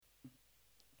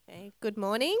Okay, good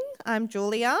morning. I'm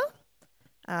Julia.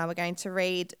 We're going to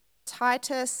read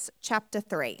Titus chapter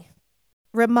 3.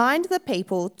 Remind the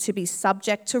people to be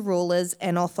subject to rulers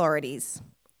and authorities,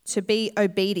 to be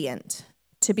obedient,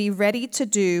 to be ready to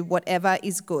do whatever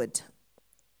is good,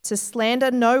 to slander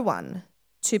no one,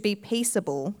 to be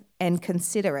peaceable and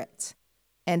considerate,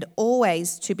 and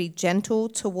always to be gentle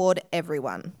toward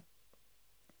everyone.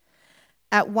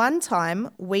 At one time,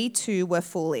 we too were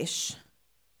foolish,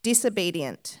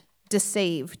 disobedient,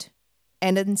 deceived,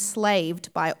 and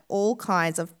enslaved by all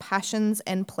kinds of passions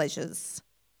and pleasures.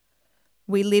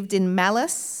 We lived in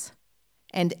malice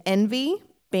and envy,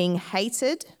 being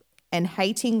hated and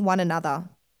hating one another.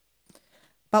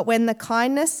 But when the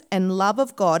kindness and love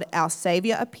of God, our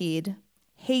Saviour, appeared,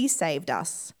 He saved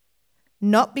us,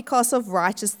 not because of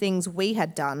righteous things we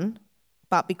had done,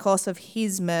 but because of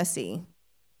His mercy.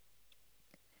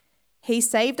 He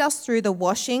saved us through the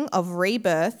washing of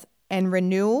rebirth and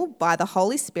renewal by the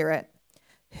Holy Spirit,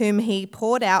 whom He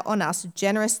poured out on us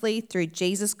generously through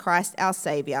Jesus Christ our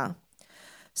Saviour,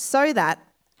 so that,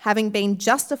 having been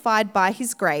justified by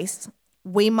His grace,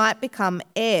 we might become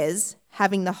heirs,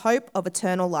 having the hope of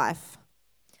eternal life.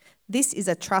 This is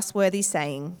a trustworthy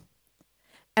saying.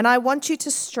 And I want you to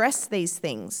stress these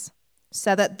things,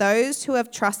 so that those who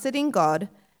have trusted in God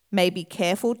may be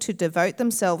careful to devote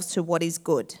themselves to what is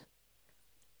good.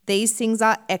 These things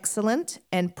are excellent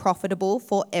and profitable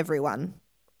for everyone.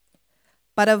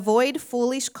 But avoid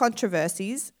foolish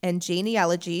controversies and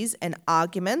genealogies and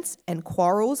arguments and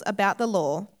quarrels about the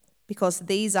law, because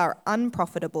these are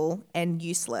unprofitable and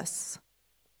useless.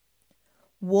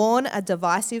 Warn a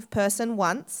divisive person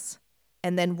once,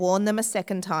 and then warn them a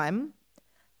second time.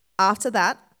 After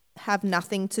that, have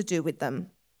nothing to do with them.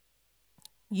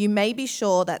 You may be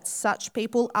sure that such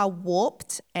people are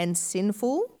warped and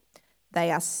sinful. They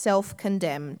are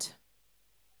self-condemned.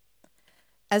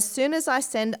 As soon as I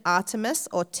send Artemis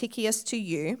or Tychicus to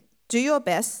you, do your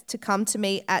best to come to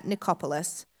me at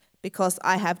Nicopolis, because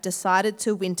I have decided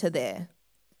to winter there.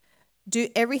 Do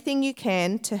everything you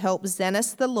can to help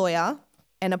Zenas the lawyer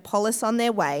and Apollos on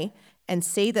their way, and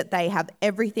see that they have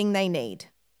everything they need.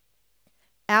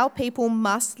 Our people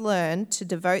must learn to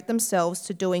devote themselves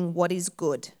to doing what is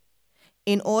good,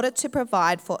 in order to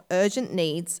provide for urgent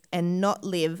needs and not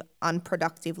live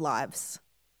unproductive lives.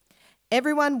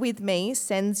 Everyone with me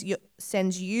sends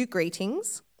you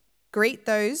greetings. Greet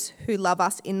those who love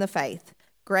us in the faith.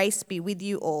 Grace be with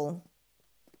you all.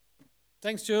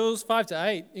 Thanks, Jules. 5 to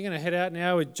 8. You're going to head out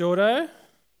now with Jordo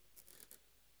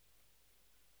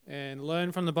and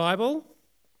learn from the Bible.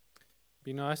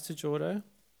 Be nice to Jordo.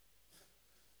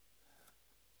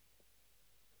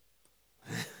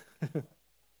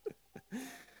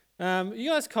 You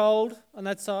guys cold on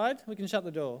that side? We can shut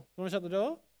the door. You want to shut the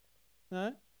door?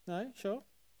 No? No? Sure?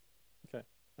 Okay.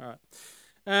 All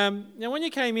right. Now, when you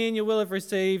came in, you will have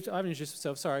received... I haven't introduced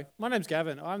myself, sorry. My name's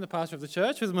Gavin. I'm the pastor of the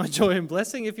church with my joy and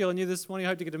blessing. If you're new this morning, I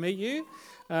hope to get to meet you.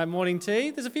 Morning tea.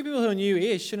 There's a few people who are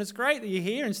new-ish, and it's great that you're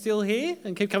here and still here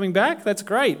and keep coming back. That's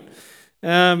great.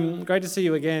 Great to see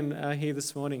you again here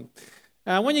this morning.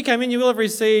 When you came in, you will have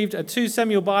received a 2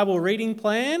 Samuel Bible reading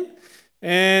plan.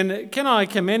 And can I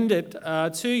commend it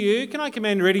to you? Can I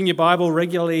commend reading your Bible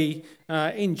regularly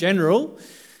in general?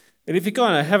 And if you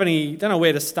kind of don't know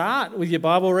where to start with your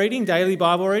Bible reading, daily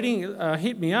Bible reading,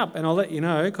 hit me up and I'll let you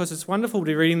know, because it's wonderful to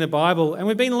be reading the Bible. And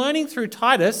we've been learning through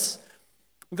Titus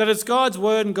that it's God's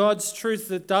word and God's truth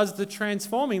that does the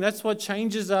transforming. That's what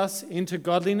changes us into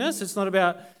godliness. It's not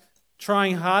about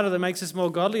trying harder that makes us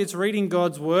more godly. It's reading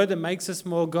God's word that makes us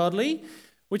more godly,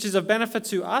 which is of benefit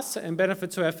to us and benefit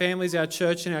to our families, our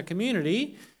church, and our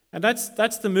community. And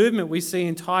that's the movement we see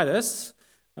in Titus,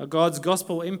 God's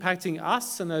gospel impacting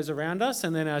us and those around us,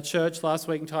 and then our church last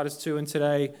week in Titus 2, and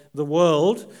today the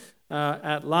world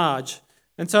at large.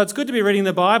 And so it's good to be reading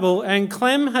the Bible, and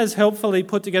Clem has helpfully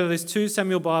put together this 2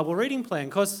 Samuel Bible reading plan,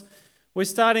 because we're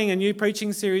starting a new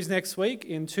preaching series next week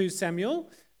in 2 Samuel,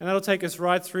 and that'll take us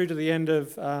right through to the end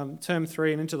of term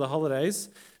 3 and into the holidays.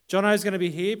 Jono's going to be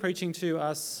here preaching to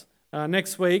us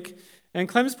next week, and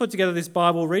Clem's put together this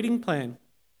Bible reading plan.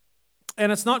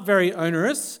 And it's not very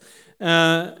onerous.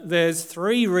 There's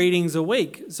 3 readings a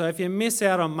week, so if you miss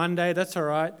out on Monday, that's all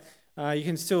right. You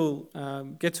can still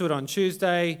get to it on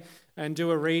Tuesday and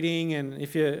do a reading, and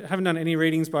if you haven't done any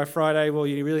readings by Friday, well,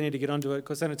 you really need to get onto it,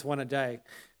 because then it's one a day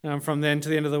from then to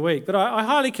the end of the week. But I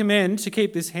highly commend to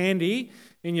keep this handy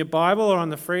in your Bible or on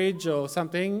the fridge or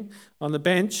something on the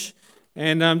bench,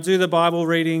 and do the Bible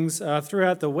readings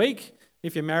throughout the week.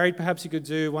 If you're married, perhaps you could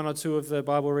do 1 or 2 of the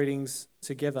Bible readings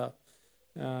together.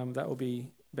 That will be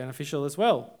beneficial as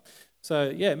well.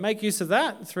 So yeah, make use of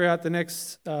that throughout the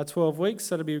next 12 weeks.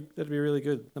 That'll be really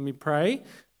good. Let me pray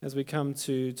as we come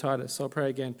to Titus. I'll pray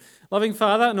again. Loving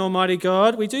Father and Almighty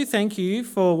God, we do thank you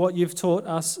for what you've taught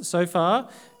us so far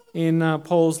in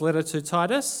Paul's letter to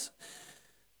Titus.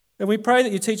 And we pray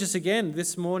that you teach us again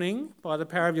this morning by the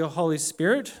power of your Holy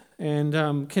Spirit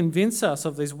and convince us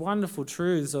of these wonderful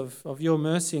truths of your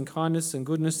mercy and kindness and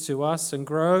goodness to us, and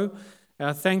grow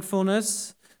our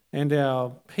thankfulness and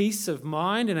our peace of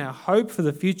mind and our hope for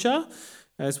the future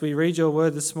as we read your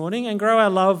word this morning, and grow our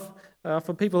love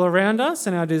for people around us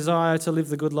and our desire to live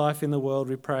the good life in the world,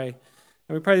 we pray.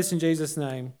 And we pray this in Jesus'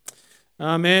 name.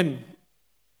 Amen.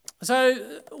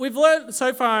 So we've learned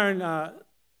so far in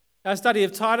our study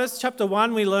of Titus, chapter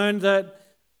 1, we learned that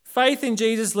faith in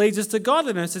Jesus leads us to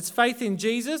godliness. It's faith in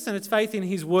Jesus and it's faith in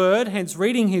his word, hence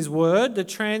reading his word, that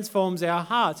transforms our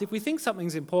hearts. If we think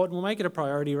something's important, we'll make it a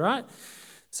priority, right?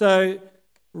 So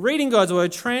reading God's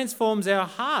word transforms our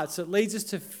hearts. It leads us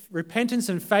to repentance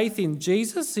and faith in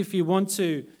Jesus. If you want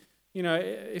to,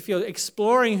 if you're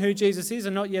exploring who Jesus is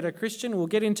and not yet a Christian, we'll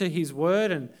get into his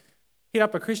word and hit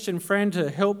up a Christian friend to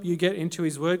help you get into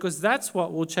his word, because that's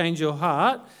what will change your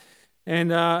heart. And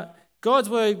God's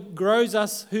word grows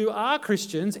us who are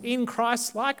Christians in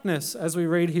Christ's likeness. As we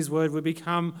read his word, we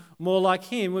become more like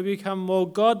him. We become more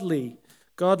godly,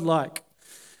 godlike.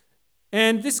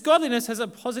 And this godliness has a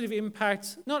positive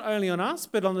impact not only on us,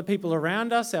 but on the people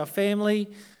around us, our family,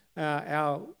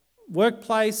 our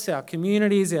workplace, our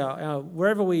communities, our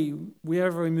wherever we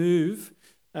move.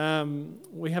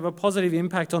 We have a positive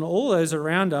impact on all those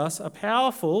around us, a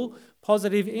powerful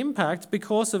positive impact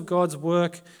because of God's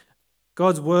word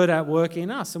at work in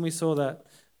us. And we saw that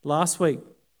last week.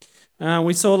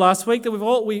 We saw last week that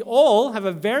we all have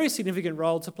a very significant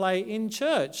role to play in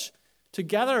church, to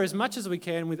gather as much as we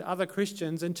can with other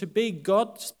Christians and to be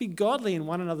godly in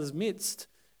one another's midst,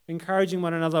 encouraging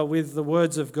one another with the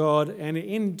words of God. And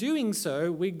in doing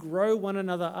so, we grow one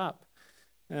another up.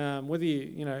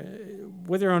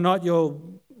 Whether or not you're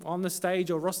on the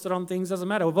stage or rostered on things, doesn't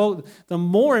matter. The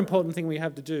more important thing we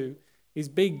have to do is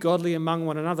be godly among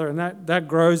one another, and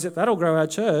that'll grow our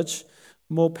church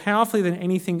more powerfully than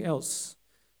anything else.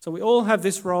 So we all have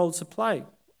this role to play.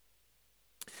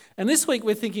 And this week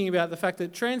we're thinking about the fact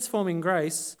that transforming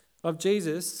grace of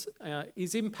Jesus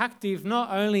is impactive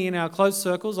not only in our close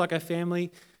circles like our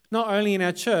family, not only in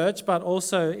our church, but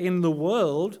also in the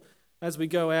world as we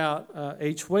go out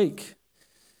each week.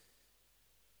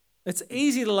 It's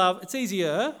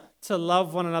easier to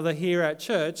love one another here at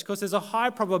church because there's a high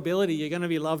probability you're going to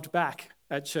be loved back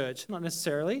at church. Not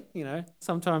necessarily,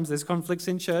 sometimes there's conflicts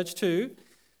in church too,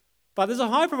 but there's a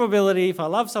high probability if I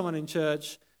love someone in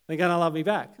church, they're going to love me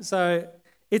back. So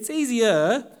it's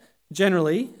easier,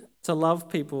 generally, to love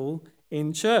people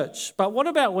in church. But what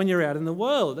about when you're out in the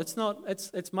world?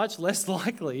 It's much less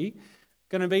likely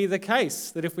going to be the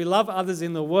case that if we love others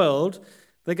in the world,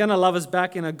 they're going to love us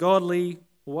back in a godly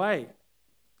way.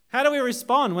 How do we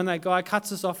respond when that guy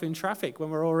cuts us off in traffic when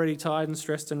we're already tired and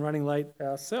stressed and running late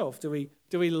ourselves? Do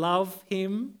we love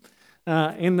him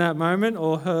in that moment,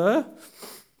 or her?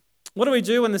 What do we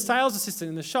do when the sales assistant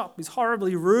in the shop is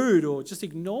horribly rude or just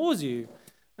ignores you?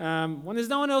 When there's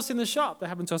no one else in the shop. That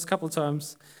happened to us a couple of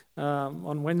times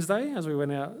on Wednesday as we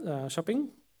went out shopping.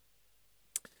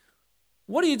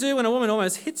 What do you do when a woman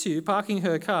almost hits you parking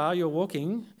her car, you're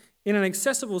walking, in an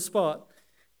accessible spot,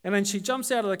 and then she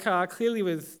jumps out of the car, clearly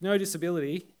with no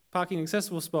disability, parking an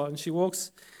accessible spot, and she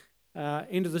walks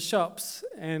into the shops,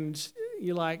 and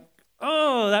you're like,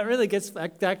 oh,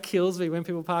 that kills me when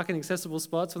people park in accessible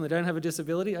spots when they don't have a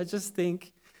disability. I just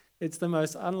think it's the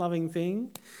most unloving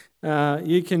thing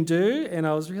you can do, and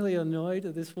I was really annoyed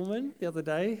at this woman the other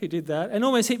day who did that, and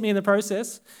almost hit me in the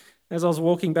process as I was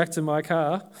walking back to my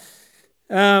car.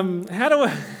 How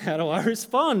do I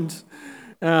respond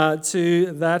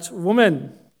to that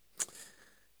woman?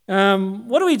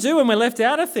 What do we do when we're left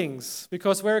out of things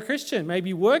because we're a Christian?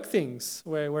 Maybe work things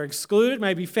where we're excluded,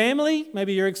 maybe family,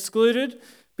 maybe you're excluded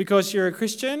because you're a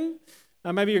Christian.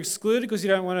 Maybe you're excluded because you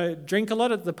don't want to drink a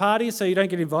lot at the parties, so you don't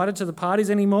get invited to the parties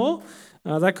anymore,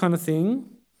 that kind of thing.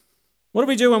 What do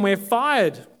we do when we're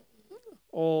fired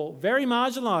or very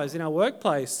marginalised in our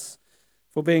workplace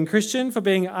for being Christian, for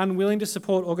being unwilling to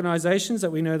support organisations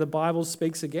that we know the Bible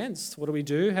speaks against? What do we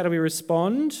do? How do we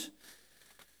respond?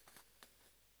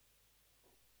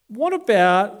 What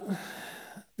about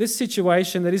this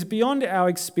situation that is beyond our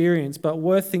experience but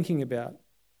worth thinking about?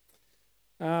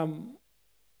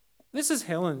 This is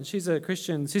Helen. She's a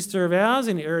Christian sister of ours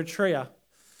in Eritrea.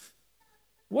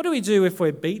 What do we do if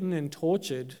we're beaten and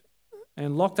tortured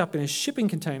and locked up in a shipping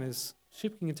container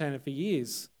for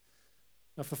years?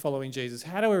 for following Jesus?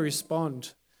 How do we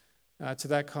respond to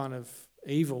that kind of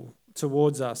evil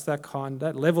towards us,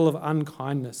 that level of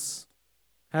unkindness?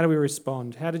 How do we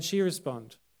respond? How did she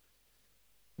respond?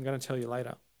 I'm going to tell you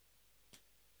later.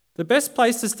 The best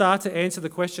place to start to answer the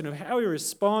question of how we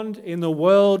respond in the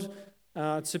world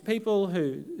to people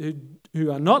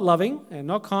who are not loving and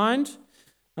not kind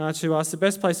to us, the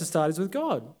best place to start is with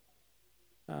God.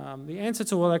 The answer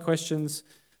to all our questions,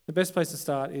 the best place to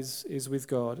start is with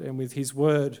God and with His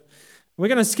Word. We're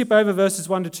going to skip over verses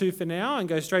 1 to 2 for now and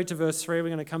go straight to verse 3. We're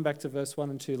going to come back to verse 1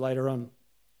 and 2 later on.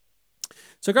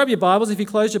 So grab your Bibles. If you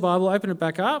close your Bible, open it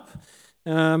back up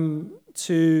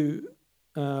to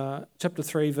chapter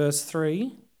 3, verse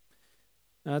 3.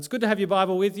 It's good to have your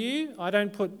Bible with you. I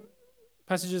don't put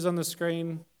passages on the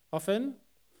screen often.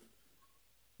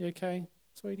 You okay,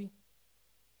 sweetie?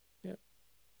 Yep.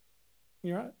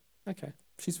 You all right? Okay,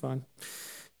 she's fine.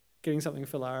 Getting something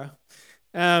for Lara.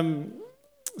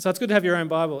 So it's good to have your own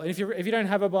Bible. And if you don't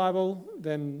have a Bible,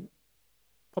 then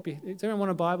does anyone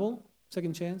want a Bible?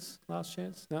 Second chance? Last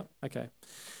chance? No? Okay.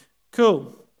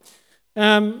 Cool.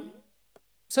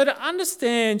 So to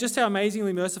understand just how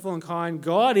amazingly merciful and kind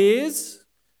God is,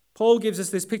 Paul gives us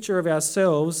this picture of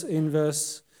ourselves in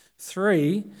verse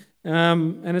 3,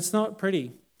 and it's not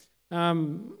pretty.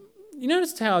 You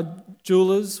noticed how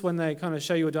jewelers, when they kind of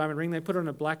show you a diamond ring, they put on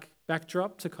a black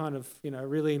backdrop to kind of,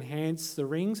 really enhance the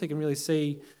ring, so you can really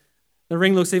see the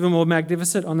ring looks even more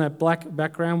magnificent on that black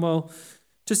background. Well,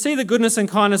 to see the goodness and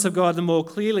kindness of God the more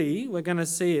clearly, we're going to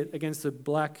see it against the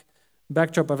black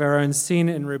backdrop of our own sin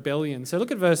and rebellion. So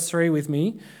look at verse 3 with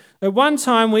me. At one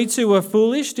time we too were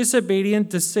foolish, disobedient,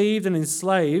 deceived and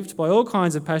enslaved by all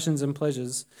kinds of passions and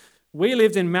pleasures. We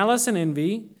lived in malice and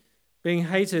envy, being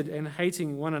hated and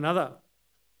hating one another.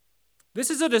 This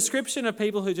is a description of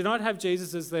people who do not have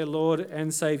Jesus as their Lord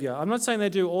and Saviour. I'm not saying they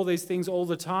do all these things all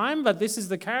the time, but this is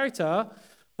the character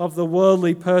of the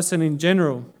worldly person in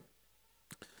general.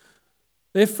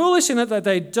 They're foolish in that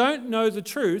they don't know the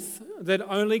truth that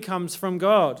only comes from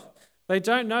God. They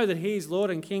don't know that He is Lord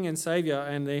and King and Saviour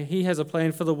and He has a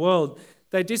plan for the world.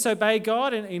 They disobey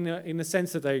God in the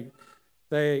sense that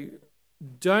they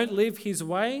don't live His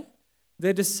way.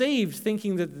 They're deceived,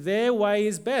 thinking that their way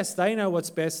is best. They know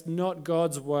what's best, not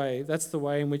God's way. That's the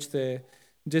way in which they're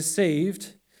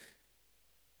deceived.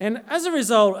 And as a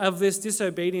result of this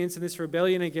disobedience and this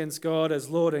rebellion against God as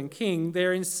Lord and King,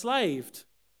 they're enslaved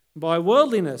by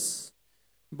worldliness,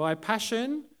 by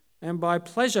passion, and by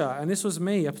pleasure. And this was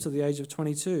me up to the age of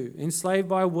 22. Enslaved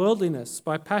by worldliness,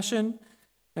 by passion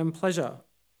and pleasure.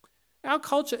 Our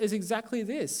culture is exactly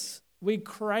this. We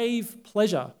crave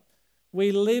pleasure.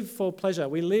 We live for pleasure.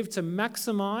 We live to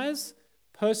maximize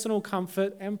personal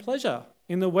comfort and pleasure.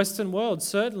 In the Western world,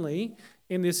 certainly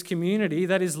in this community,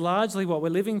 that is largely what we're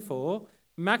living for,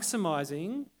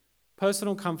 maximizing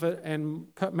personal comfort and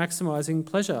maximizing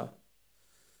pleasure.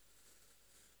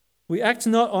 We act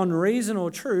not on reason or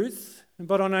truth,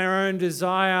 but on our own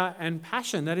desire and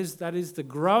passion. That is the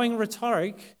growing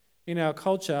rhetoric in our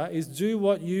culture, is do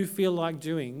what you feel like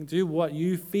doing. Do what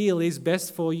you feel is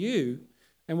best for you.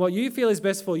 And what you feel is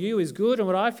best for you is good, and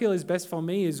what I feel is best for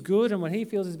me is good, and what he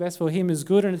feels is best for him is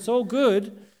good, and it's all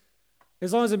good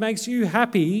as long as it makes you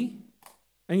happy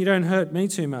and you don't hurt me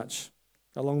too much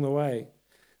along the way.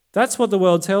 That's what the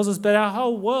world tells us, but our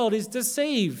whole world is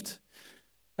deceived,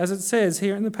 as it says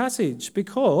here in the passage,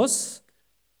 because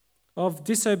of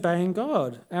disobeying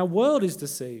God. Our world is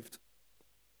deceived.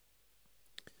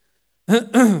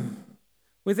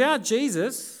 Without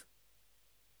Jesus,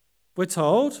 we're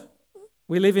told,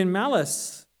 we live in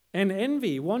malice and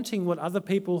envy, wanting what other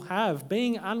people have,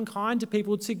 being unkind to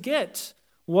people to get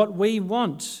what we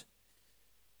want,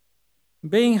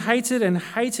 being hated and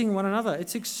hating one another.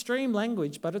 It's extreme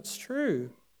language, but it's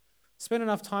true. Spend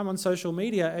enough time on social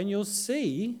media and you'll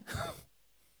see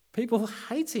people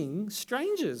hating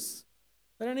strangers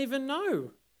they don't even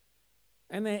know.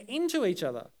 And they're into each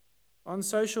other on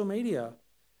social media,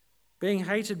 being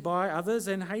hated by others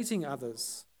and hating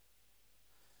others.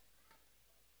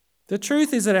 The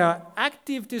truth is that our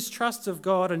active distrust of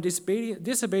God and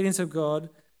disobedience of God,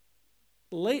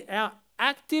 our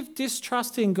active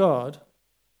distrust in God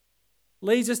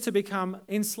leads us to become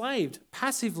enslaved,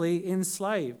 passively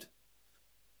enslaved.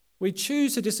 We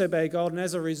choose to disobey God, and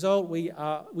as a result, we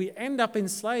end up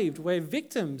enslaved. We're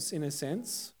victims, in a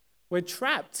sense. We're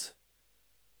trapped.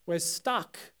 We're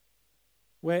stuck.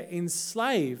 We're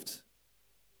enslaved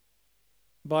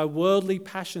by worldly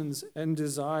passions and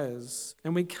desires.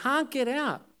 And we can't get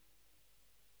out.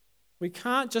 We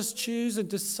can't just choose and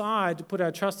decide to put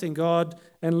our trust in God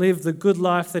and live the good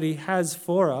life that He has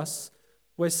for us.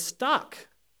 We're stuck.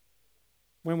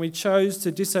 when we chose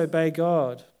to disobey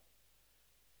God.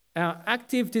 Our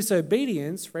active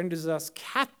disobedience renders us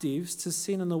captives to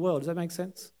sin in the world. Does that make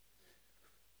sense?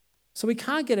 So we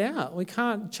can't get out. We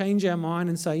can't change our mind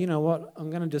and say, you know what, I'm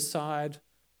going to decide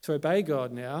to obey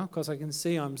God now because I can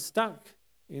see I'm stuck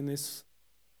in this.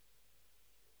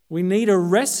 We need a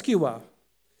rescuer.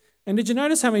 And did you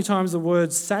notice how many times the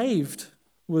word saved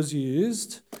was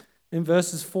used in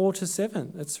verses 4 to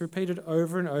 7? It's repeated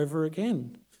over and over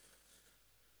again.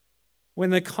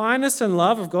 When the kindness and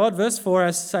love of God, verse 4,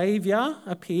 our Saviour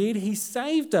appeared, he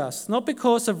saved us, not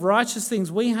because of righteous things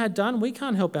we had done, we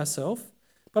can't help ourselves,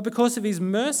 but because of his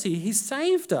mercy, he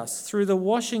saved us through the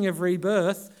washing of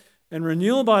rebirth and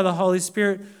renewal by the Holy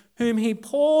Spirit, whom he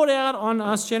poured out on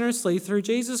us generously through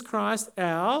Jesus Christ,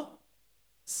 our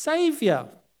Saviour.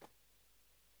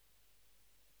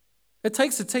 It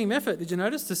takes a team effort, did you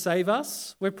notice, to save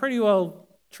us? We're pretty well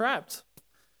trapped.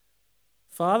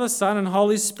 Father, Son, and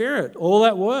Holy Spirit, all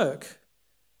at work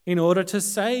in order to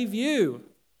save you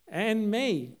and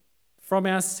me from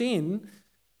our sin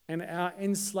and our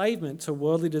enslavement to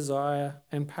worldly desire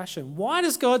and passion. Why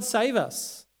does God save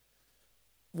us?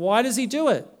 Why does he do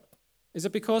it? Is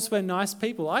it because we're nice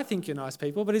people? I think you're nice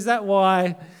people, but is that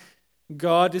why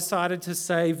God decided to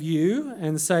save you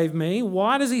and save me?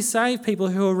 Why does he save people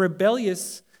who are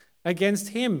rebellious against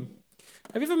him?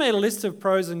 Have you ever made a list of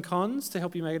pros and cons to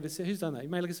help you make a decision? Who's done that? You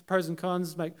made a list of pros and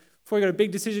cons before you got a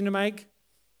big decision to make?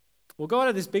 Well, God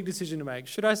had this big decision to make.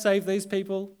 Should I save these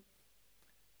people?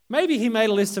 Maybe he made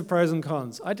a list of pros and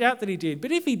cons. I doubt that he did.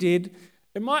 But if he did,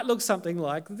 it might look something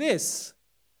like this.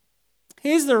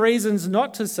 Here's the reasons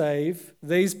not to save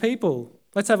these people.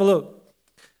 Let's have a look.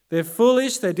 They're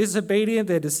foolish, they're disobedient,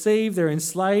 they're deceived, they're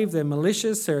enslaved, they're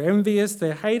malicious, they're envious,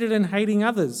 they're hated and hating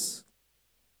others.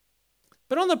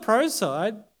 But on the pro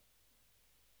side,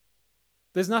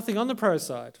 there's nothing on the pro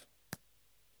side.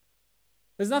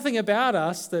 There's nothing about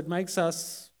us that makes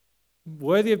us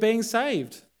worthy of being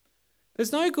saved.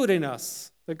 There's no good in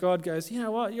us that God goes, you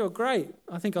know what, you're great.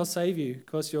 I think I'll save you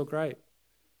because you're great.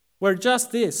 We're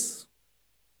just this.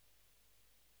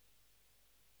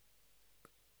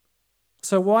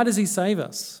 So why does he save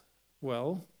us?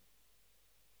 Well,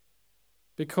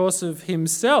 because of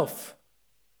himself,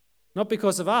 not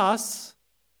because of us,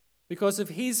 because of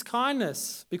his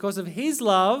kindness, because of his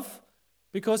love,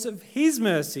 because of his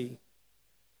mercy.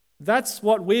 That's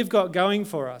what we've got going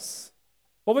for us.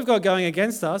 What we've got going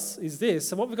against us is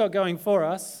this, and what we've got going for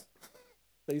us,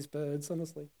 these birds,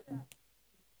 honestly.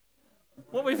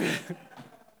 What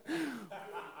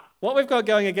we've got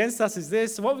going against us is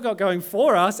this, and what we've got going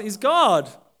for us is God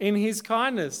in his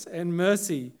kindness and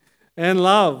mercy and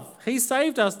love. He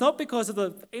saved us not because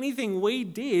of anything we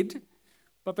did,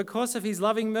 but because of his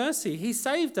loving mercy. He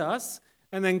saved us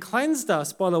and then cleansed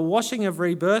us by the washing of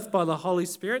rebirth by the Holy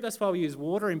Spirit. That's why we use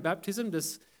water in baptism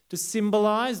to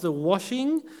symbolize the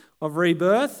washing of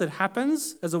rebirth that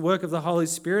happens as a work of the Holy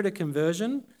Spirit, a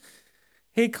conversion.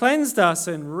 He cleansed us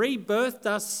and rebirthed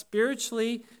us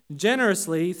spiritually,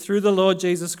 generously through the Lord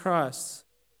Jesus Christ.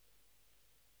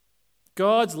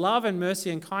 God's love and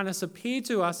mercy and kindness appear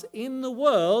to us in the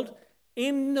world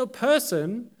in the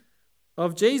person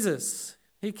of Jesus.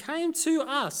 He came to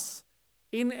us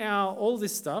in all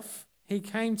this stuff. He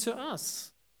came to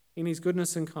us in his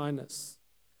goodness and kindness.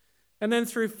 And then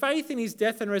through faith in his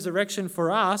death and resurrection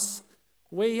for us,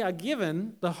 we are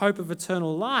given the hope of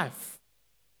eternal life.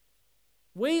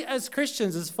 We as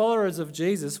Christians, as followers of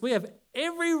Jesus, we have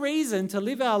every reason to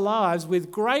live our lives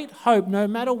with great hope no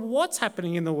matter what's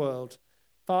happening in the world.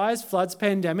 Fires, floods,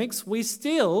 pandemics, we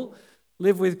still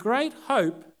live with great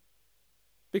hope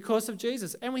because of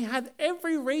Jesus. And we have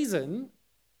every reason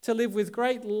to live with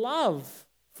great love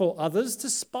for others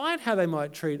despite how they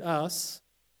might treat us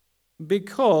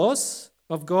because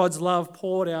of God's love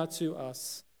poured out to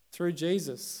us through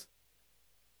Jesus.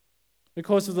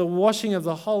 Because of the washing of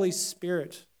the Holy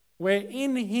Spirit. We're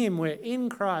in him, we're in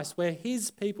Christ, we're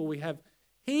his people.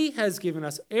 He has given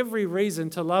us every reason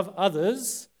to love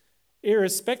others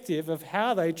irrespective of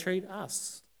how they treat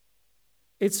us.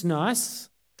 It's nice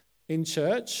in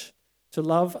church to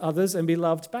love others and be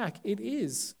loved back. It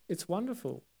is. It's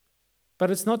wonderful. But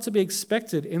it's not to be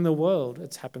expected in the world.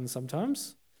 It's happened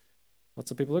sometimes. Lots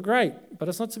of people are great, but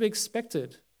it's not to be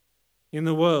expected in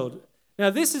the world. Now,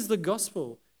 this is the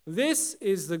gospel. This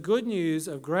is the good news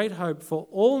of great hope for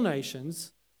all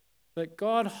nations that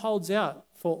God holds out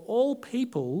for all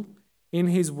people in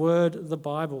his word, the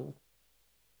Bible.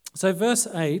 So verse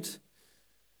 8,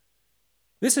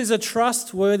 this is a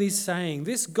trustworthy saying.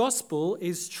 This gospel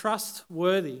is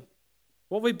trustworthy.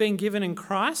 What we've been given in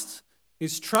Christ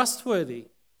is trustworthy.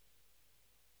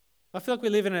 I feel like we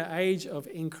live in an age of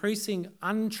increasing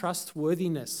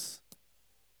untrustworthiness.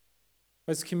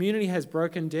 As community has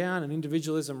broken down and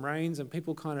individualism reigns and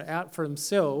people kind of out for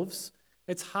themselves,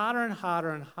 it's harder and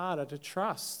harder and harder to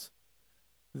trust.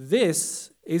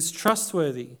 This is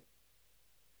trustworthy.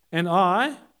 And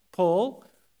I, Paul,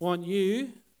 want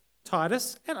you,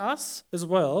 Titus, and us as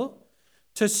well,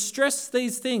 to stress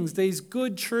these things, these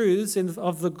good truths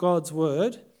of the God's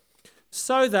word,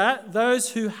 so that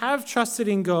those who have trusted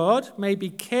in God may be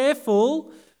careful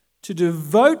to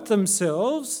devote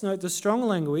themselves, note the strong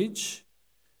language,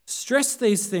 stress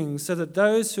these things so that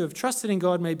those who have trusted in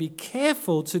God may be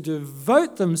careful to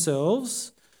devote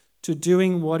themselves to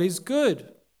doing what is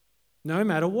good, no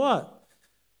matter what.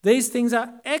 These things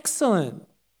are excellent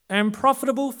and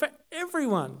profitable for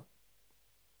everyone.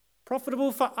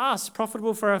 Profitable for us,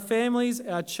 profitable for our families,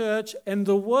 our church, and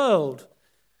the world.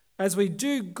 As we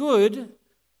do good,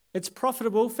 it's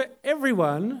profitable for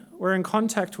everyone we're in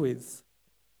contact with.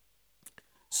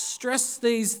 Stress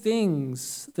these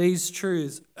things, these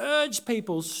truths. Urge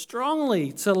people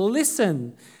strongly to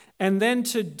listen and then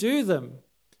to do them.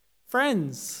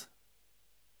 Friends,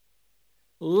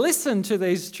 listen to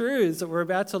these truths that we're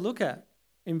about to look at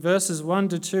in verses 1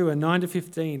 to 2 and 9 to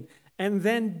 15, and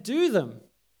then do them.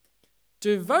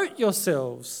 Devote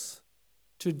yourselves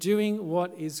to doing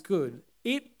what is good.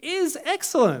 It is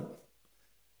excellent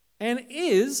and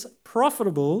is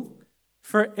profitable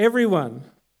for everyone.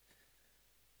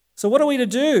 So what are we to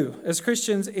do as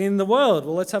Christians in the world?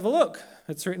 Well, let's have a look.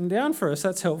 It's written down for us.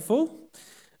 That's helpful.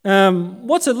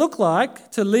 What's it look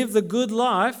like to live the good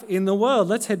life in the world?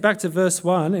 Let's head back to verse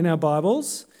 1 in our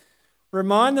Bibles.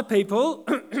 Remind the people,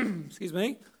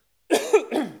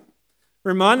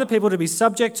 remind the people to be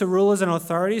subject to rulers and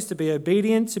authorities, to be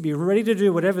obedient, to be ready to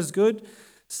do whatever's good,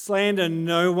 slander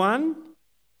no one,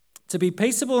 to be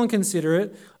peaceable and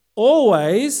considerate,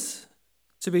 always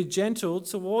to be gentle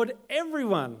toward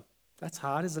everyone. That's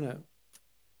hard, isn't it?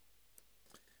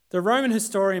 The Roman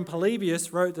historian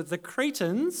Polybius wrote that the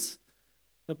Cretans,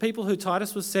 the people who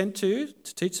Titus was sent to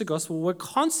teach the gospel, were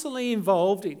constantly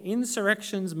involved in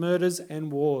insurrections, murders,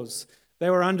 and wars. They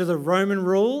were under the Roman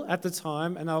rule at the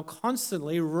time, and they were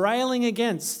constantly railing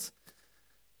against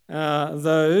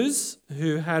those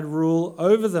who had rule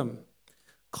over them,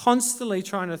 constantly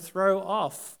trying to throw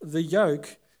off the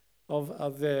yoke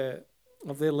of their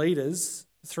leaders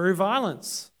through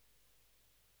violence.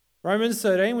 Romans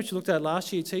 13, which we looked at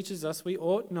last year, teaches us we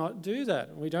ought not do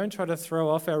that. We don't try to throw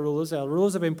off our rulers. Our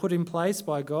rulers have been put in place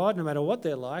by God, no matter what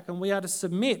they're like, and we are to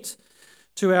submit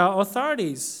to our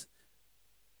authorities.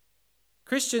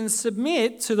 Christians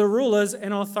submit to the rulers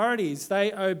and authorities.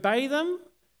 They obey them.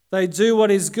 They do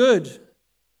what is good.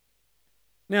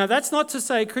 Now, that's not to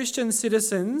say Christian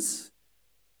citizens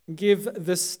give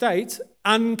the state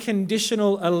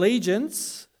unconditional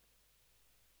allegiance.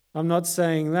 I'm not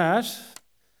saying that.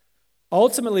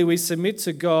 Ultimately, we submit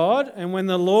to God, and when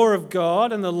the law of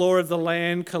God and the law of the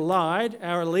land collide,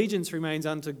 our allegiance remains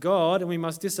unto God, and we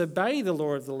must disobey the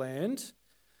law of the land.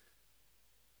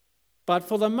 But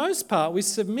for the most part, we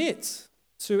submit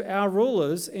to our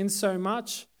rulers in so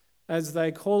much as they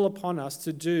call upon us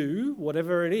to do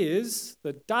whatever it is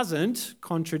that doesn't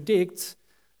contradict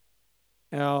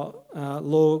our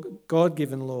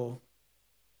God-given law.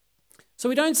 So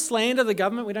we don't slander the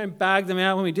government, we don't bag them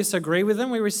out when we disagree with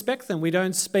them, we respect them. We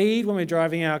don't speed when we're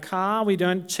driving our car, we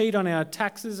don't cheat on our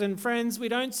taxes, and friends, we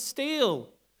don't steal.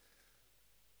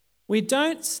 We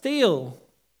don't steal.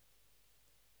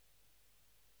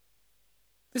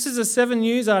 This is a 7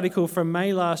 News article from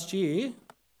May last year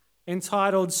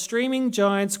entitled "Streaming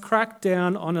Giants Crack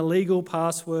Down on Illegal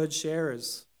Password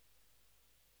Sharers."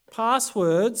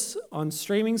 Passwords on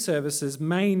streaming services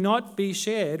may not be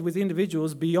shared with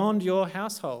individuals beyond your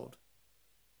household.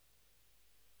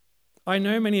 I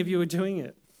know many of you are doing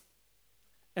it,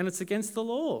 and it's against the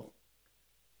law.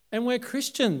 And we're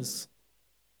Christians,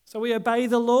 so we obey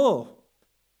the law.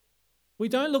 We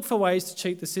don't look for ways to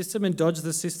cheat the system and dodge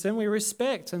the system. We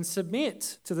respect and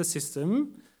submit to the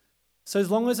system, so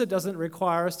as long as it doesn't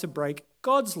require us to break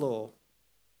God's law.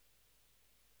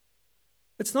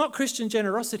 It's not Christian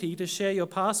generosity to share your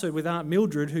password with Aunt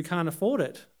Mildred who can't afford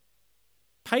it.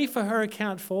 Pay for her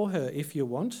account for her if you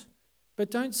want,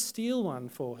 but don't steal one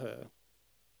for her.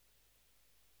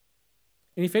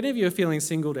 And if any of you are feeling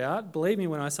singled out, believe me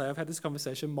when I say I've had this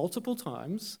conversation multiple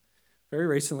times, very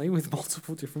recently, with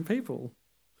multiple different people.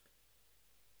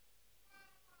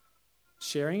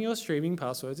 Sharing your streaming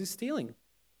passwords is stealing.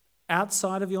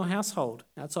 Outside of your household,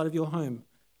 outside of your home.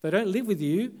 If they don't live with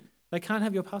you, they can't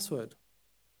have your password.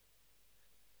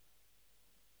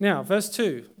 Now, verse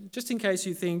 2, just in case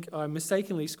you think I'm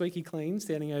mistakenly squeaky clean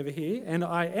standing over here, and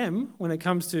I am when it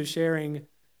comes to sharing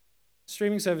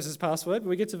streaming services password,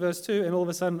 we get to verse 2 and all of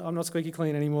a sudden I'm not squeaky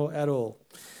clean anymore at all.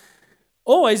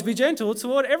 Always be gentle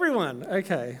toward everyone.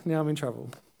 Okay, now I'm in trouble.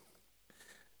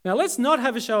 Now let's not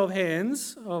have a show of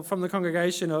hands from the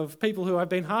congregation of people who I've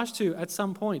been harsh to at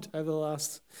some point over the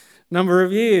last number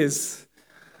of years.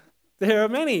 There are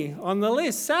many on the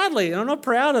list, sadly, and I'm not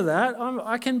proud of that.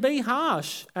 I can be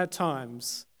harsh at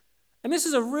times. And this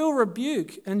is a real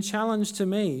rebuke and challenge to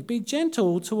me. Be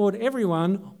gentle toward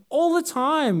everyone all the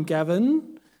time,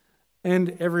 Gavin,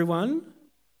 and everyone.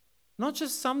 Not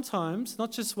just sometimes,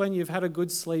 not just when you've had a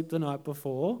good sleep the night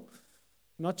before,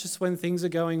 not just when things are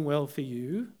going well for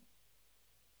you.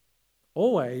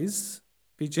 Always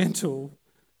be gentle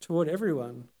toward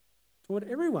everyone. Toward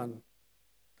everyone.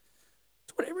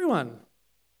 Toward everyone.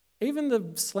 Even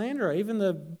the slanderer, even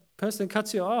the person that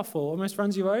cuts you off or almost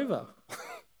runs you over.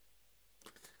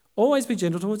 Always be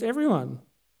gentle towards everyone.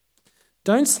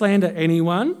 Don't slander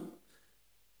anyone.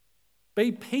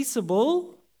 Be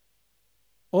peaceable.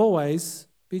 Always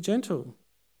be gentle.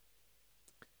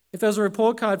 If there was a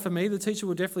report card for me, the teacher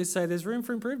would definitely say there's room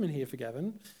for improvement here for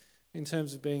Gavin in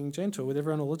terms of being gentle with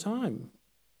everyone all the time.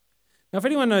 Now, if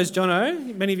anyone knows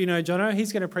Jono, many of you know Jono,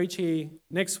 he's going to preach here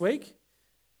next week.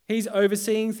 He's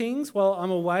overseeing things while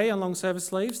I'm away on long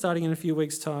service leave, starting in a few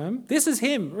weeks' time. This is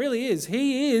him, really is.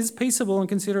 He is peaceable and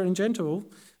considerate and gentle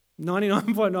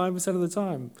 99.9% of the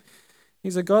time.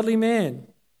 He's a godly man.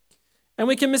 And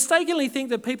we can mistakenly think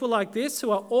that people like this,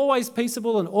 who are always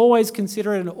peaceable and always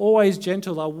considerate and always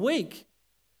gentle, are weak.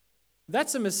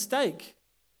 That's a mistake.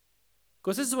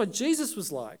 Because this is what Jesus was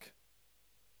like.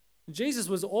 Jesus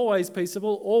was always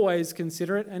peaceable, always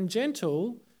considerate and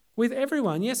gentle with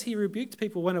everyone. Yes, he rebuked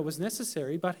people when it was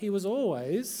necessary, but he was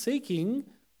always seeking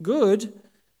good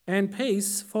and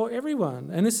peace for everyone.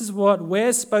 And this is what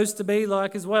we're supposed to be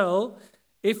like as well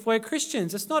if we're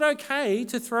Christians. It's not okay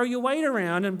to throw your weight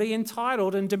around and be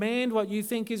entitled and demand what you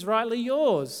think is rightly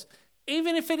yours,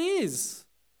 even if it is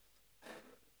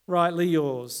rightly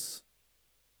yours.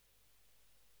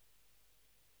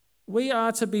 We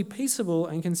are to be peaceable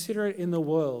and considerate in the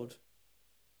world.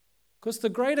 Because the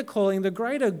greater calling, the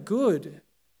greater good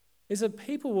is that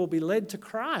people will be led to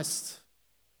Christ.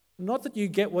 Not that you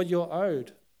get what you're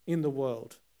owed in the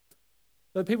world.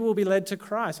 But people will be led to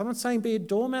Christ. I'm not saying be a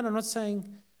doormat. I'm not saying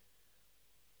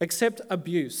accept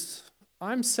abuse.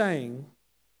 I'm saying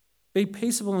be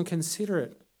peaceable and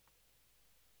considerate.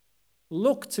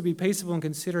 Look to be peaceable and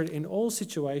considerate in all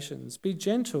situations. Be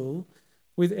gentle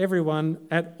with everyone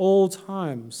at all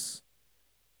times,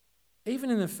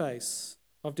 even in the face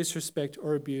of disrespect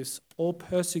or abuse or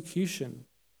persecution.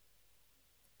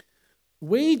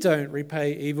 We don't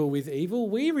repay evil with evil.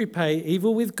 We repay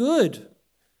evil with good.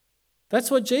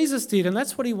 That's what Jesus did, and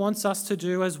that's what he wants us to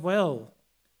do as well.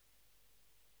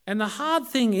 And the hard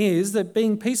thing is that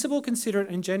being peaceable, considerate,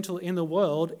 and gentle in the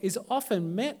world is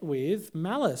often met with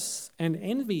malice and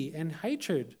envy and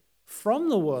hatred from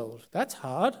the world. That's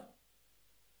hard.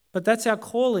 But that's our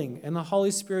calling, and the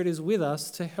Holy Spirit is with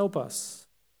us to help us.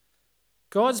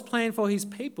 God's plan for his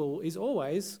people is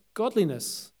always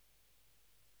godliness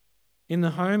in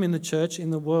the home, in the church, in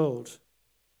the world.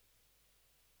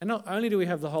 And not only do we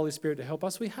have the Holy Spirit to help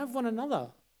us, we have one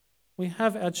another. We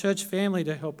have our church family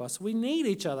to help us. We need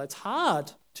each other. It's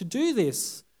hard to do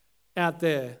this out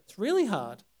there. It's really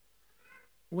hard.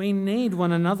 We need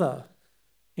one another,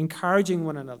 encouraging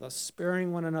one another,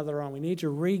 spurring one another on. We need to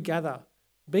regather.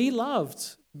 Be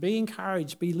loved, be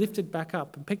encouraged, be lifted back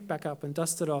up and picked back up and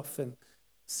dusted off and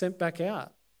sent back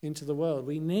out into the world.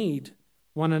 We need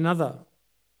one another.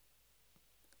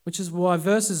 Which is why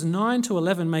verses 9 to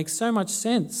 11 make so much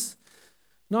sense.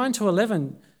 9 to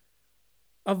 11,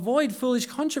 avoid foolish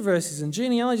controversies and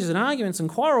genealogies and arguments and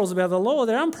quarrels about the law.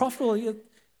 They're unprofitable.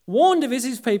 Warn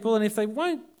divisive people, and if they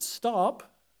won't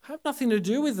stop, have nothing to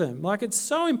do with them. Like, it's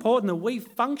so important that we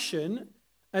function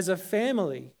as a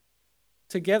family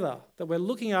together, that we're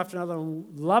looking after another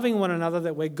and loving one another,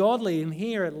 that we're godly in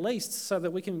here at least, so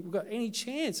that we've got any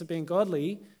chance of being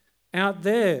godly out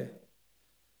there.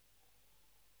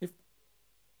 If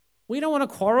we don't want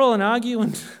to quarrel and argue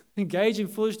and engage in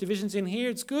foolish divisions in here,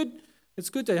 it's good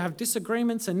to have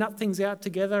disagreements and nut things out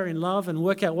together in love and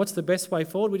work out what's the best way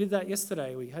forward. We did that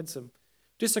yesterday. We had some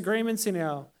disagreements in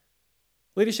our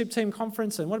leadership team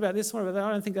conference, and what about this, what about that?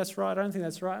 I don't think that's right, I don't think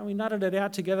that's right. And we nutted it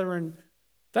out together, and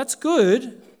that's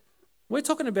good. We're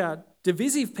talking about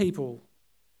divisive people.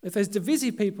 If there's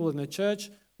divisive people in the church,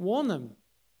 warn them.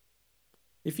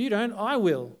 If you don't, I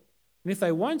will. And if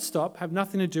they won't stop, have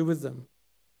nothing to do with them.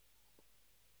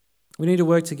 We need to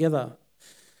work together.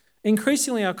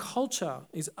 Increasingly, our culture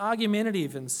is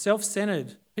argumentative and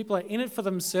self-centered. People are in it for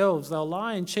themselves. They'll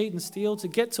lie and cheat and steal to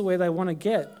get to where they want to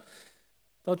get.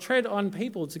 They'll tread on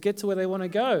people to get to where they want to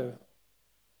go.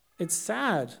 It's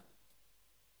sad.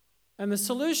 And the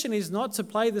solution is not to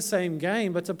play the same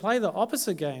game, but to play the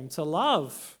opposite game, to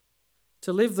love,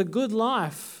 to live the good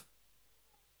life,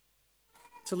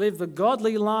 to live the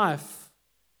godly life.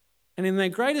 And in their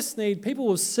greatest need, people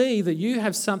will see that you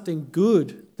have something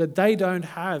good that they don't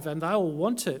have, and they'll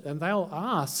want it, and they'll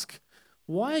ask,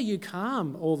 why are you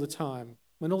calm all the time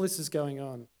when all this is going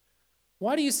on?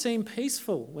 Why do you seem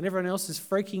peaceful when everyone else is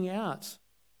freaking out?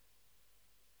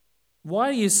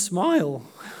 Why do you smile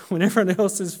when everyone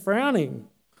else is frowning?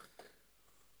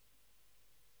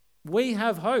 We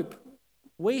have hope.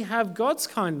 We have God's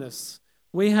kindness.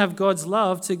 We have God's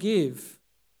love to give.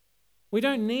 We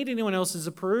don't need anyone else's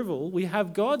approval. We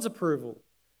have God's approval.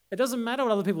 It doesn't matter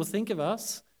what other people think of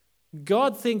us.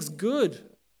 God thinks good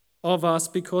of us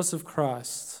because of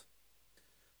Christ.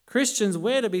 Christians,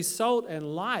 we're to be salt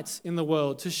and light in the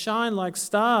world, to shine like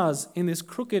stars in this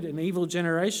crooked and evil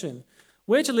generation.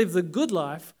 We're to live the good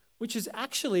life, which is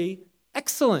actually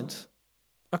excellent,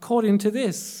 according to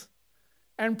this,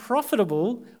 and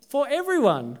profitable for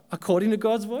everyone, according to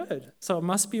God's word. So it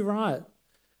must be right.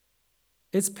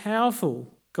 It's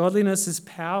powerful. Godliness is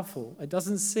powerful. It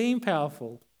doesn't seem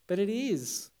powerful, but it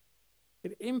is.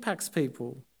 It impacts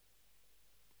people.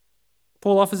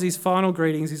 Paul offers his final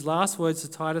greetings, his last words to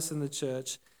Titus and the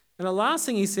church. And the last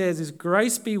thing he says is,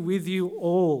 grace be with you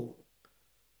all.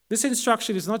 This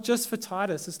instruction is not just for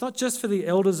Titus. It's not just for the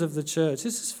elders of the church.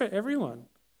 This is for everyone.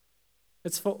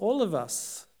 It's for all of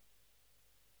us.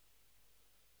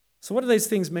 So what do these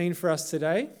things mean for us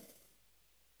today?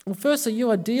 Well, firstly, you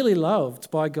are dearly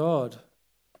loved by God.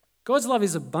 God's love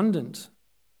is abundant,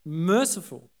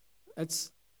 merciful.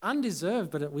 It's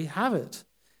undeserved, but we have it.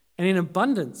 And in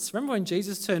abundance. Remember when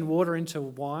Jesus turned water into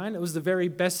wine? It was the very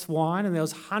best wine, and there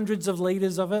was hundreds of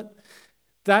litres of it.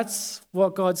 That's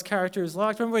what God's character is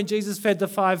like. Remember when Jesus fed the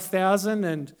 5,000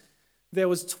 and there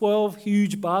was 12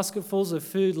 huge basketfuls of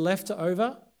food left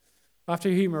over after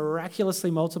he miraculously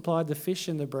multiplied the fish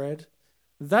and the bread?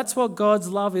 That's what God's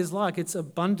love is like. It's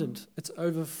abundant. It's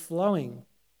overflowing.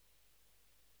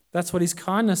 That's what his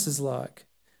kindness is like.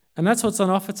 And that's what's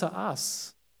on offer to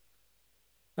us.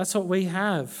 That's what we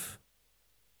have.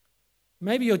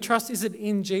 Maybe your trust isn't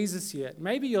in Jesus yet.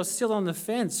 Maybe you're still on the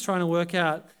fence trying to work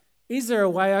out, is there a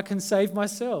way I can save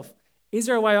myself? Is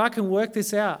there a way I can work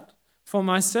this out for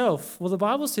myself? Well, the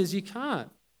Bible says you can't.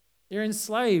 You're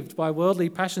enslaved by worldly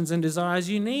passions and desires.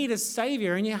 You need a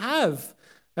Savior, and you have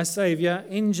a Savior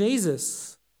in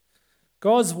Jesus.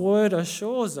 God's word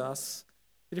assures us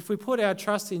that if we put our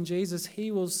trust in Jesus,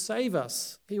 he will save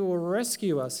us. He will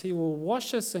rescue us. He will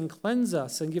wash us and cleanse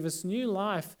us and give us new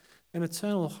life and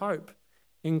eternal hope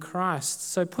in Christ.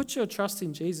 So put your trust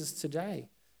in Jesus today,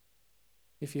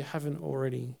 if you haven't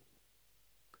already.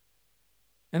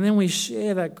 And then we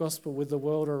share that gospel with the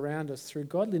world around us through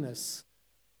godliness,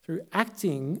 through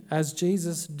acting as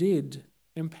Jesus did,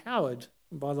 empowered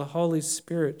by the Holy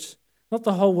Spirit. Not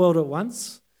the whole world at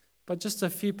once, but just a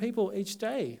few people each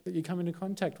day that you come into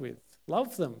contact with.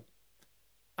 Love them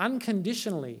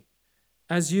unconditionally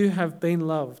as you have been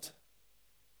loved.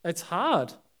 It's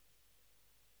hard.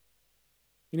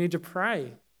 You need to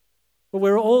pray. But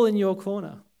we're all in your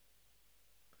corner.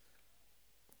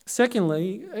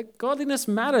 Secondly, godliness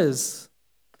matters.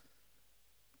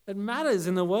 It matters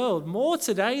in the world more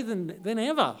today than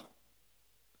ever.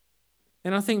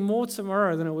 And I think more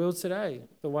tomorrow than it will today,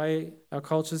 the way our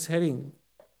culture's heading.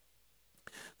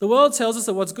 The world tells us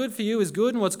that what's good for you is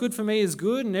good and what's good for me is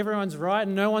good and everyone's right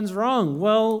and no one's wrong.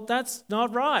 Well, that's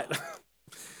not right.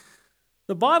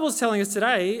 The Bible's telling us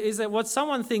today is that what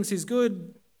someone thinks is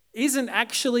good isn't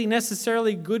actually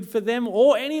necessarily good for them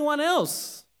or anyone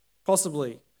else,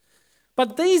 possibly.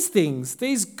 But these things,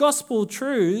 these gospel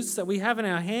truths that we have in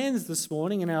our hands this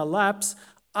morning, in our laps,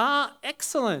 are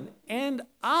excellent and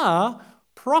are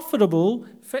profitable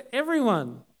for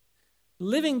everyone.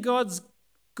 Living God's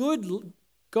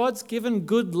given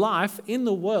good life in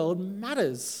the world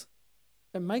matters.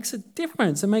 It makes a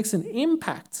difference. It makes an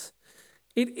impact.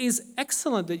 It is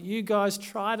excellent that you guys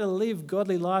try to live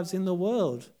godly lives in the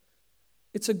world.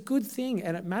 It's a good thing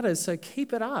and it matters, so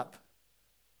keep it up.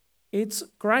 It's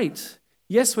great.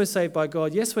 Yes, we're saved by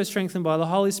God. Yes, we're strengthened by the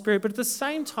Holy Spirit. But at the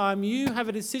same time, you have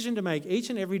a decision to make each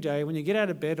and every day when you get out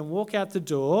of bed and walk out the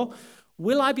door.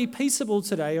 Will I be peaceable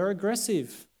today or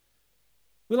aggressive?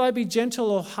 Will I be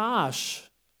gentle or harsh?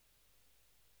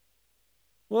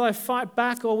 Will I fight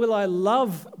back or will I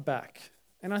love back?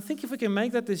 And I think if we can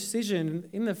make that decision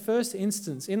in the first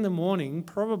instance, in the morning,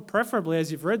 preferably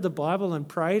as you've read the Bible and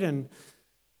prayed and,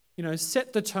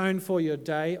 set the tone for your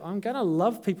day, I'm going to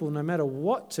love people no matter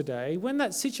what today. When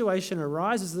that situation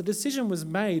arises, the decision was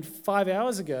made 5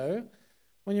 hours ago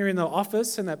when you're in the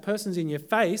office and that person's in your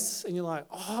face and you're like,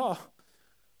 oh,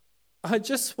 I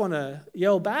just want to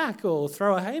yell back or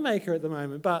throw a haymaker at the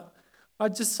moment. But I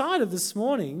decided this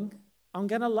morning I'm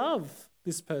going to love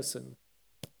this person.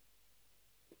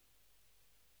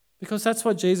 Because that's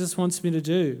what Jesus wants me to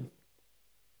do.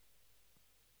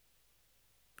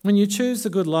 When you choose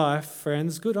the good life,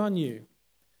 friends, good on you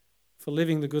for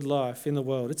living the good life in the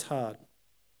world. It's hard.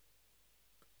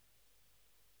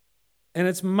 And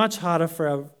it's much harder for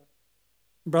our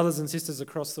brothers and sisters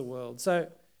across the world. So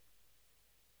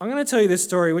I'm going to tell you this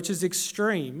story, which is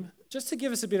extreme, just to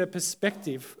give us a bit of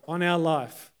perspective on our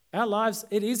life. Our lives,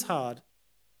 it is hard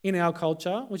in our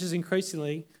culture, which is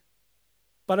increasingly,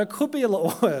 but it could be a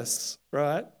lot worse,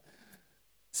 right?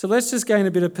 So let's just gain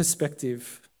a bit of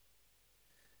perspective.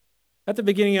 At the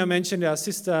beginning, I mentioned our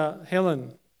sister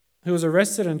Helen, who was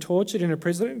arrested and tortured in a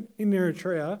prison in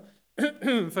Eritrea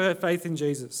for her faith in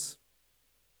Jesus.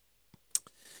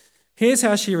 Here's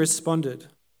how she responded.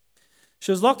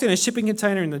 She was locked in a shipping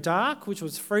container in the dark, which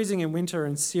was freezing in winter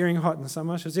and searing hot in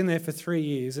summer. She was in there for 3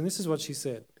 years, and this is what she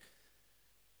said.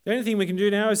 The only thing we can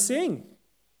do now is sing.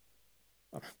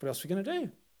 What else are we going to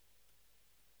do?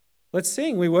 Let's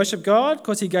sing. We worship God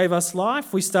because he gave us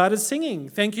life. We started singing.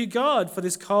 Thank you, God, for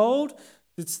this cold.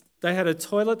 They had a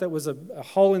toilet that was a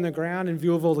hole in the ground in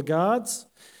view of all the guards.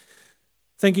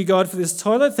 Thank you, God, for this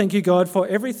toilet. Thank you, God, for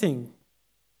everything.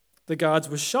 The guards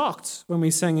were shocked when we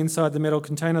sang inside the metal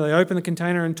container. They opened the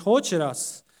container and tortured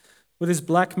us with this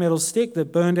black metal stick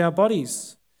that burned our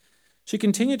bodies. She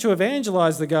continued to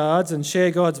evangelize the guards and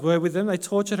share God's word with them. They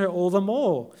tortured her all the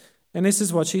more. And this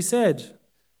is what she said.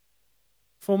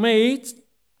 For me,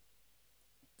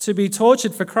 to be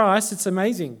tortured for Christ, it's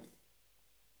amazing.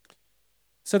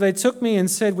 So they took me and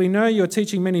said, we know you're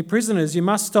teaching many prisoners. You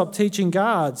must stop teaching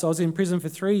guards. I was in prison for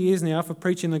 3 years now for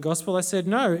preaching the gospel. I said,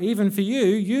 no, even for you,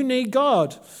 you need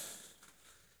God.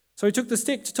 So he took the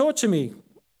stick to torture me.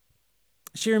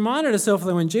 She reminded herself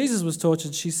that when Jesus was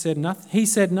tortured, he said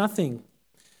nothing.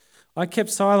 I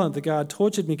kept silent. The guard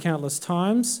tortured me countless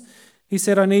times. He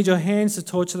said, I need your hands to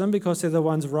torture them because they're the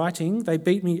ones writing. They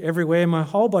beat me everywhere. My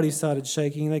whole body started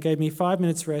shaking. They gave me 5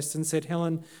 minutes rest and said,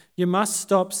 Helen, you must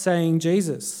stop saying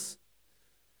Jesus.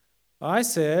 I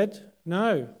said,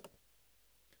 no.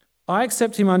 I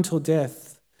accept him until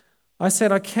death. I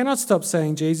said, I cannot stop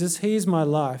saying Jesus. He is my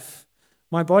life.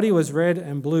 My body was red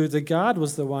and blue. The guard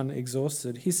was the one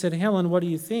exhausted. He said, Helen, what do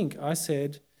you think? I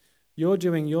said, you're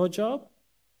doing your job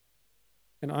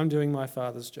and I'm doing my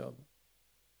Father's job.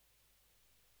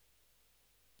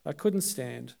 I couldn't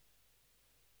stand,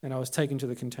 and I was taken to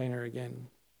the container again.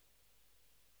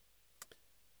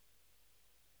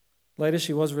 Later,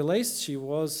 she was released. She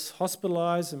was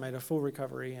hospitalised and made a full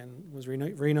recovery and was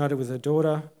reunited with her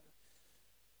daughter.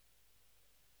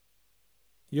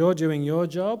 You're doing your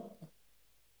job.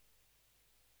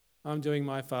 I'm doing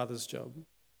my Father's job.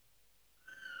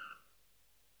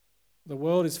 The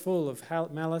world is full of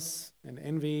malice and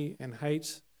envy and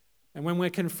hate. And when we're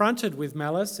confronted with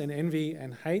malice and envy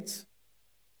and hate,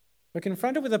 we're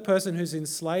confronted with a person who's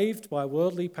enslaved by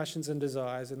worldly passions and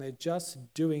desires, and they're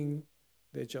just doing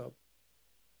their job.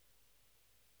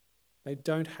 They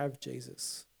don't have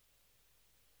Jesus.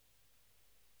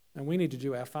 And we need to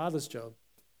do our Father's job,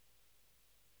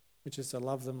 which is to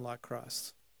love them like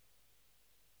Christ.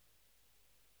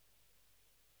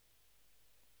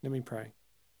 Let me pray.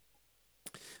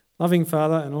 Loving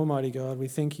Father and Almighty God, we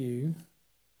thank you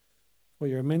for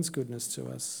your immense goodness to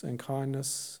us and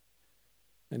kindness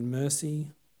and mercy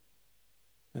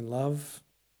and love.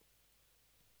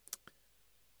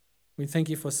 We thank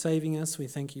you for saving us. We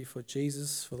thank you for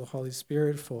Jesus, for the Holy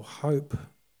Spirit, for hope,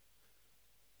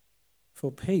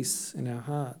 for peace in our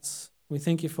hearts. We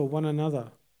thank you for one another,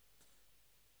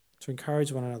 to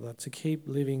encourage one another, to keep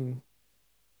living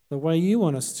the way you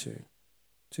want us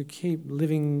to keep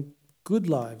living good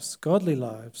lives, godly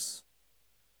lives,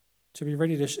 to be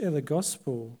ready to share the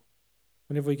gospel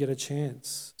whenever we get a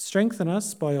chance. Strengthen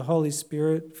us by your Holy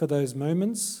Spirit for those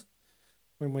moments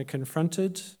when we're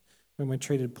confronted, when we're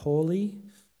treated poorly,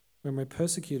 when we're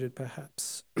persecuted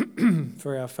perhaps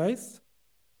for our faith.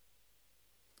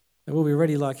 And we'll be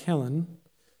ready like Helen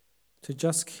to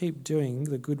just keep doing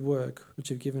the good work which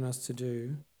you've given us to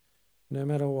do, no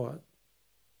matter what.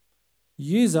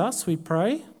 Use us, we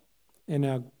pray, in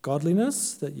our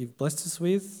godliness that you've blessed us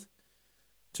with,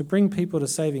 to bring people to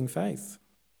saving faith.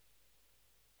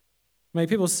 May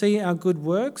people see our good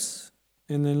works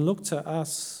and then look to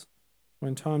us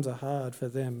when times are hard for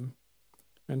them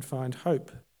and find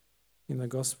hope in the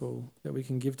gospel that we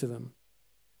can give to them.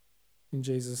 In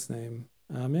Jesus' name,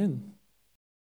 amen.